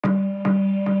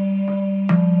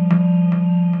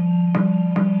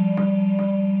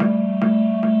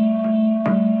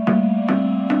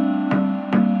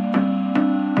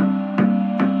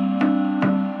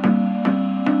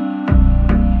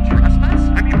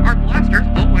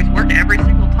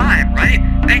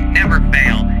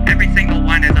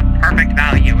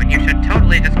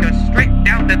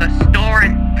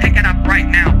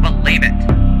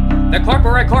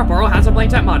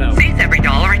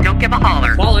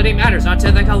matters not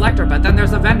to the collector, but then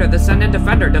there's the vendor, the send and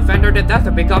defender, defender to death,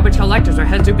 or be garbage collectors, or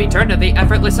heads to be turned to the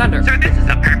effortless sender. Sir, this is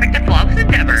a perfect and flawless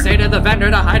endeavor. Say to the vendor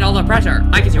to hide all the pressure.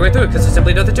 I can see right through it, cause there's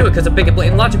simply nothing to it, cause a big and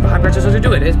blatant logic behind pressures to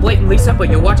do it. It's blatantly simple.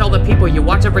 You watch all the people, you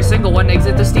watch every single one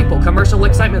exit the steeple. Commercial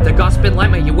excitement, the gossip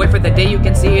enlightenment. You wait for the day you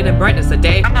can see it in brightness. The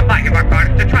day I'm gonna buy you our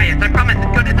product to try it. I promise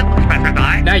it's good as it looks,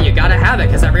 passersby. now you gotta have it,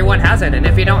 cause everyone has it. And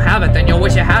if you don't have it, then you'll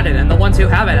wish you had it. And the ones who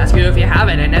have it ask you if you have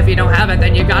it. And if you don't have it,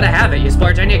 then you gotta have it. You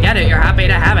splurge and you get it. You're happy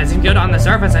to have it. Seems good on the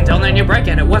surface until then you break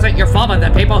it. It wasn't your fault, but the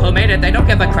people who made it, they don't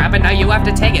give a crap, and now you have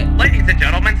to take it. Ladies and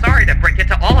gentlemen, sorry to break it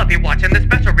to all of you watching this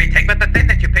special retake, but the thing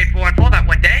that you paid for in full that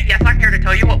one day, yes, I'm here to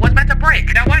tell you what was meant to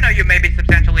break. Now I know you may be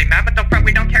substantially mad, but don't fret,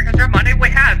 we don't care cause your money we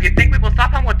have. You think we will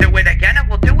stop and we'll do it again, and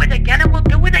we'll do it again, and we'll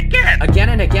do it again. Again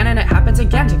and again, and it happens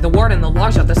again. Take the word and the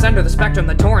log shot, the sender, the spectrum,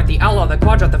 the torrent, the outlaw, the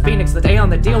quadrant, the phoenix, the aeon,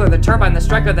 the dealer, the turbine, the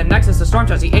striker, the nexus, the storm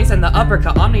charge, the ace and the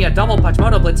uppercut, omnia, double punch,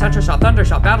 moto blitz, central shot, thunder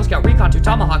shot, battle scout, recon, 2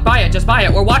 tomahawk. Buy it, just buy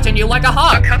it. We're watching you like a A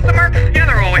hawk. customer? Yeah,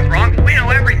 they're always wrong. We know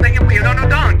everything and we don't know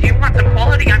dong. Do you want some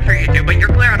quality? I'm sure you do, but you're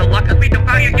clear out of luck cause we don't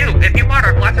value you. If you bought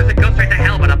our blasters, it goes straight to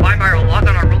hell, but abide by our laws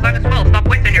and our rules as well. Stop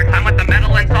wasting your time with the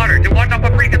metal and solder. Do watch out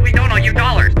for free cause we don't owe you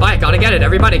dollars. Buy it, gotta get it.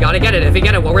 Everybody gotta get it. If you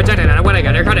get it, we'll reject it. And when I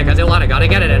get your credit, cause you'll let it, gotta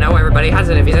get it. And now everybody has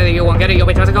it. If you say that you won't get it, you'll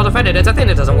be toxic, offended. It's a thing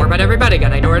that doesn't work, but everybody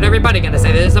gonna ignore it. Everybody gonna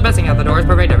say that it's the best thing out the door is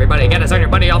perfect. Everybody get it, turn your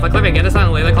money off a cliff and get it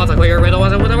suddenly. The calls are clear, riddle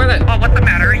wasn't worth it. Oh, what's the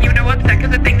matter? You know upset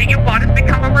cause the thing that you bought has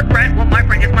become a regret. Well, my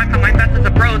friend is my best as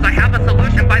a bros. I have a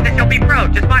solution. By this you'll be pro.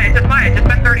 Just buy it, just buy it. Just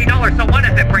spend $30. So what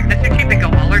if it breaks? This too cheap and go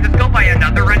holler. Just go buy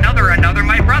another.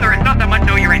 My brother, it's not that much,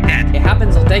 no, you're in debt. It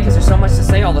happens all day cause there's so much to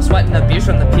say. All the sweat and abuse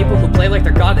from the people who play like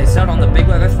they're God. They sit on the big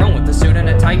leather throne with the suit and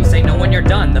a tie. You say no when you're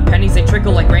done. The pennies they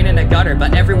trickle like rain in a gutter,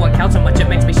 but everyone counts so much it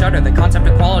makes me shudder. The concept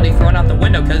of quality thrown out the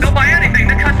window cause Don't buy anything,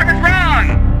 the customer's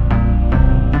wrong.